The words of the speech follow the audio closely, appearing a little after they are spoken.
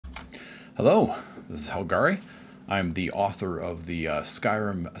Hello, this is Helgari. I'm the author of the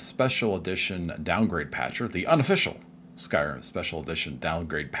Skyrim Special Edition Downgrade Patcher, the unofficial Skyrim Special Edition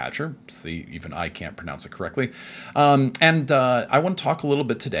Downgrade Patcher. See, even I can't pronounce it correctly. I want to talk a little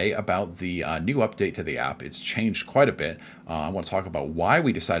bit today about the new update to the app. It's changed quite a bit. I want to talk about why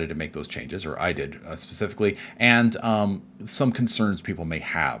we decided to make those changes, or I did specifically, and some concerns people may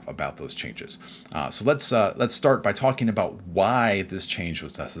have about those changes. So let's start by talking about why this change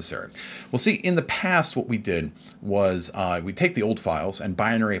was necessary. Well, see, in the past, what we did was we take the old files and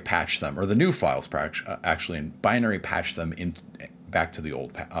binary patch them, or the new files actually, and binary patch them back to the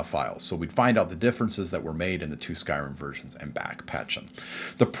old files. So we'd find out the differences that were made in the two Skyrim versions and back patch them.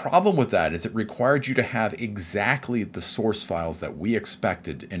 The problem with that is it required you to have exactly the source files that we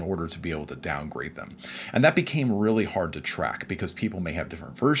expected in order to be able to downgrade them. And that became really hard to track because people may have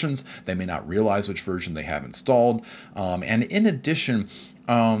different versions. They may not realize which version they have installed. And in addition,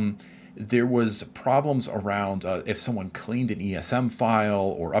 there was problems around if someone cleaned an ESM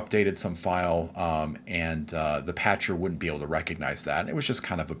file or updated some file and the patcher wouldn't be able to recognize that. It was just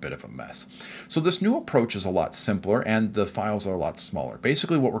kind of a bit of a mess. So this new approach is a lot simpler and the files are a lot smaller.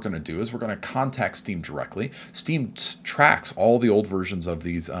 Basically what we're going to do is we're going to contact Steam directly. Steam tracks all the old versions of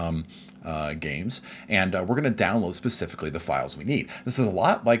these games, and we're going to download specifically the files we need. This is a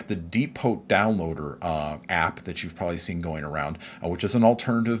lot like the Depot Downloader app that you've probably seen going around, which is an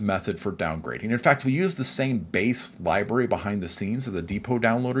alternative method for downgrading. In fact, we use the same base library behind the scenes that the Depot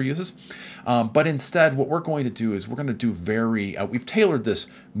Downloader uses, but instead what we're going to do is we're going to do we've tailored this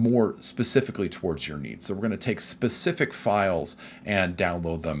more specifically towards your needs. So we're going to take specific files and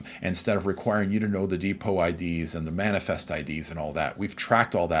download them instead of requiring you to know the depot IDs and the manifest IDs and all that. We've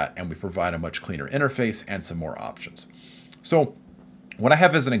tracked all that and we provide a much cleaner interface and some more options. So what I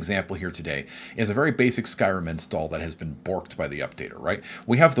have as an example here today is a very basic Skyrim install that has been borked by the updater, right?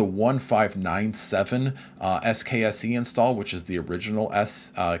 We have the 1597 SKSE install, which is the original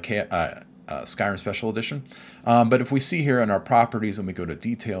Skyrim Special Edition. But if we see here in our properties and we go to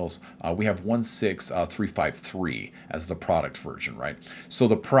details, we have 16353 as the product version, right? So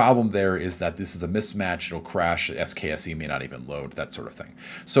the problem there is that this is a mismatch. It'll crash. SKSE may not even load, that sort of thing.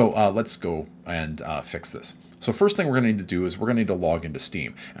 So let's go and fix this. So first thing we're going to need to do is we're going to need to log into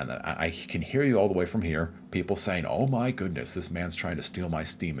Steam. And I can hear you all the way from here, people saying, oh my goodness, this man's trying to steal my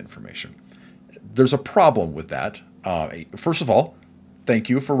Steam information. There's a problem with that. First of all,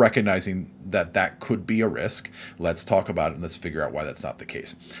 thank you for recognizing that that could be a risk. Let's talk about it and let's figure out why that's not the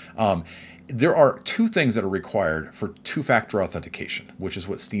case. There are two things that are required for two-factor authentication, which is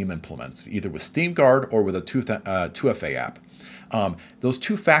what Steam implements, either with Steam Guard or with a 2FA app. Those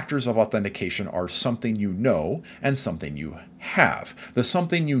two factors of authentication are something you know and something you have. The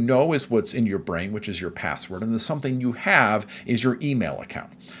something you know is what's in your brain, which is your password, and the something you have is your email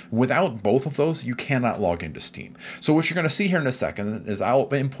account. Without both of those, you cannot log into Steam. So what you're going to see here in a second is I'll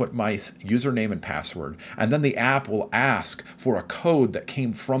input my username and password, and then the app will ask for a code that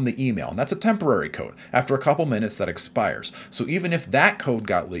came from the email, and that's a temporary code. After a couple minutes, that expires. So even if that code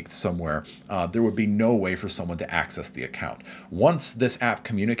got leaked somewhere, there would be no way for someone to access the account. Once this app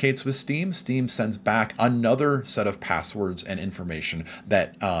communicates with Steam, Steam sends back another set of passwords and information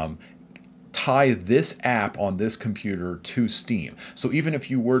that tie this app on this computer to Steam. So even if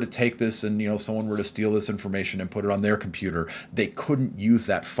you were to take this and someone were to steal this information and put it on their computer, they couldn't use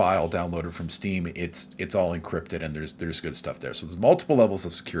that file downloaded from Steam. It's all encrypted and there's good stuff there. So there's multiple levels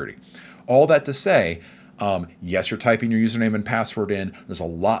of security. All that to say, yes, you're typing your username and password in. There's a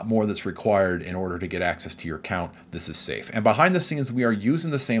lot more that's required in order to get access to your account. This is safe. And behind the scenes, we are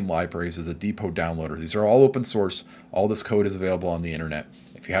using the same libraries as the Depot Downloader. These are all open source. All this code is available on the internet.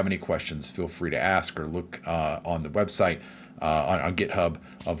 If you have any questions, feel free to ask or look on the website, on GitHub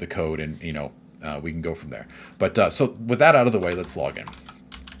of the code, and we can go from there. But so with that out of the way, let's log in.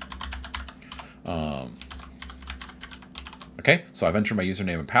 Okay, so I've entered my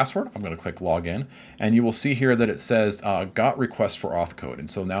username and password. I'm going to click login, and you will see here that it says got request for auth code. And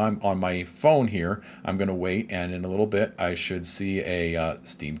so now I'm on my phone here. I'm going to wait, and in a little bit I should see a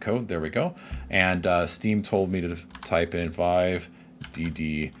Steam code. There we go. And Steam told me to type in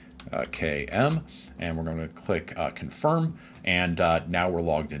 5DDKM, and we're going to click confirm. And now we're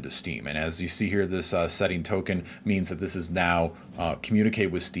logged into Steam. And as you see here, this setting token means that this is now communicate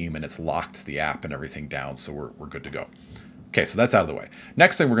with Steam, and it's locked the app and everything down, so we're good to go. Okay, so that's out of the way.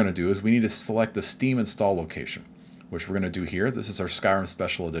 Next thing we're going to do is we need to select the Steam install location. which we're going to do here. This is our Skyrim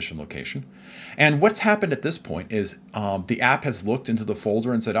Special Edition location. And what's happened at this point is the app has looked into the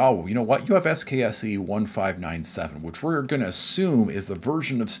folder and said, oh, you know what? You have SKSE 1597, which we're going to assume is the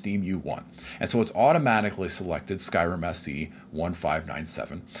version of Steam you want. And so it's automatically selected Skyrim SE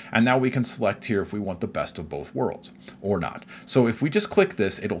 1597. And now we can select here if we want the best of both worlds or not. So if we just click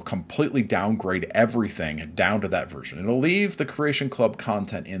this, it'll completely downgrade everything down to that version. It'll leave the Creation Club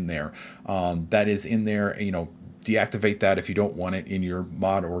content in there that is in there, you know, deactivate that if you don't want it in your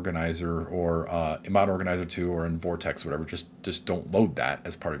mod organizer or mod organizer 2 or in Vortex, whatever. Just don't load that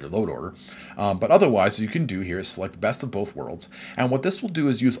as part of your load order. But otherwise, what you can do here is select best of both worlds. And what this will do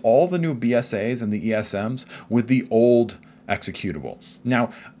is use all the new BSAs and the ESMs with the old executable.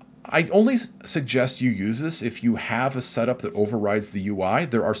 Now, I only suggest you use this if you have a setup that overrides the UI.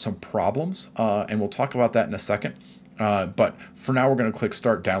 There are some problems, and we'll talk about that in a second. But for now, we're going to click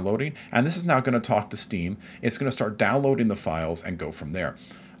Start Downloading, and this is now going to talk to Steam. It's going to start downloading the files and go from there.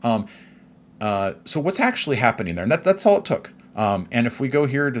 So what's actually happening there? And that's all it took. And if we go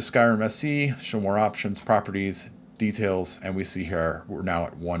here to Skyrim SE, show more options, properties, details, and we see here we're now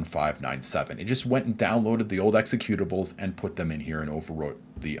at 1597. It just went and downloaded the old executables and put them in here and overwrote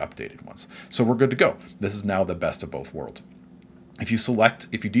the updated ones. So we're good to go. This is now the best of both worlds. If you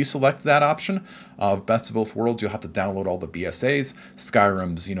deselect that option of best of both worlds, you'll have to download all the BSAs.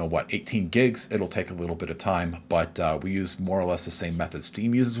 Skyrim's, 18 gigs. It'll take a little bit of time, but we use more or less the same method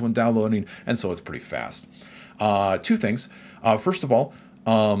Steam uses when downloading, and so it's pretty fast. Two things. First of all,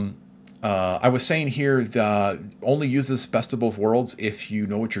 I was saying here only use this best of both worlds if you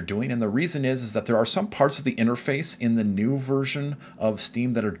know what you're doing. And the reason is that there are some parts of the interface in the new version of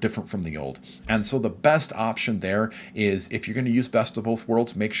Steam that are different from the old. And so the best option there is if you're going to use best of both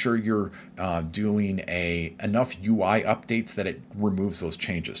worlds, make sure you're doing enough UI updates that it removes those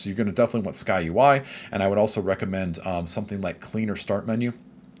changes. So you're going to definitely want Sky UI. And I would also recommend something like Cleaner Start Menu.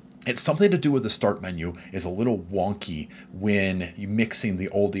 It's something to do with the start menu is a little wonky when you're mixing the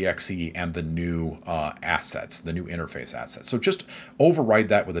old exe and the new assets, the new interface assets. So just override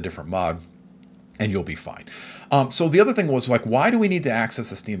that with a different mod and you'll be fine. So the other thing was like, why do we need to access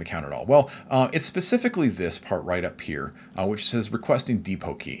the Steam account at all? Well, it's specifically this part right up here, which says requesting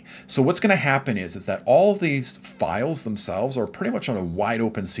depot key. So what's going to happen is that all these files themselves are pretty much on a wide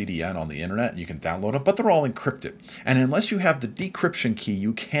open CDN on the internet, and you can download them, but they're all encrypted. And unless you have the decryption key,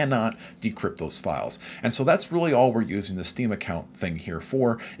 you cannot decrypt those files. And so that's really all we're using the Steam account thing here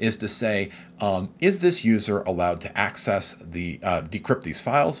for, is to say, is this user allowed to access the decrypt these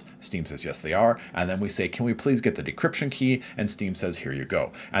files? Steam says yes, they are. And then we say, can we please get the decryption key? And Steam says, here you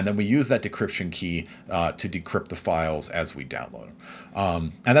go. And then we use that decryption key to decrypt the files as we download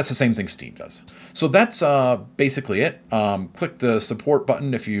them. And that's the same thing Steam does. So that's basically it. Click the support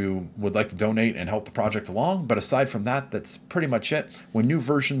button if you would like to donate and help the project along. But aside from that, that's pretty much it. When new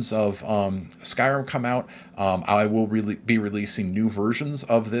versions of Skyrim come out, I will be releasing new versions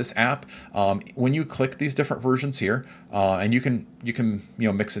of this app. When you click these different versions here, and you can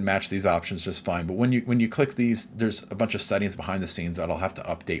mix and match these options just fine. But when you click these, there's a bunch of settings behind the scenes that I'll have to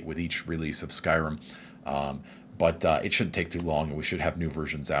update with each release of Skyrim. But it shouldn't take too long, and we should have new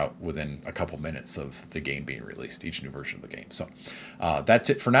versions out within a couple minutes of the game being released, each new version of the game. So that's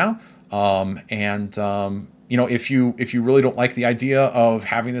it for now. If you really don't like the idea of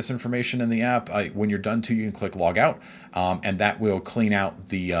having this information in the app, when you're done you can click log out, and that will clean out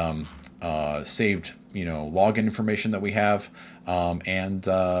the saved login information that we have, and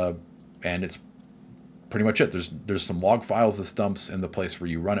it's pretty much it. There's some log files this dumps in the place where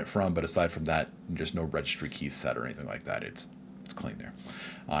you run it from, but aside from that, there's no registry keys set or anything like that. It's clean there.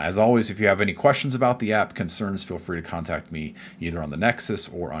 As always, if you have any questions about the app, concerns, feel free to contact me either on the Nexus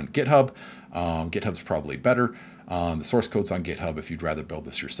or on GitHub. GitHub's probably better. The source code's on GitHub if you'd rather build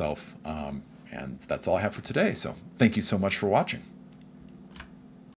this yourself. And that's all I have for today. So thank you so much for watching.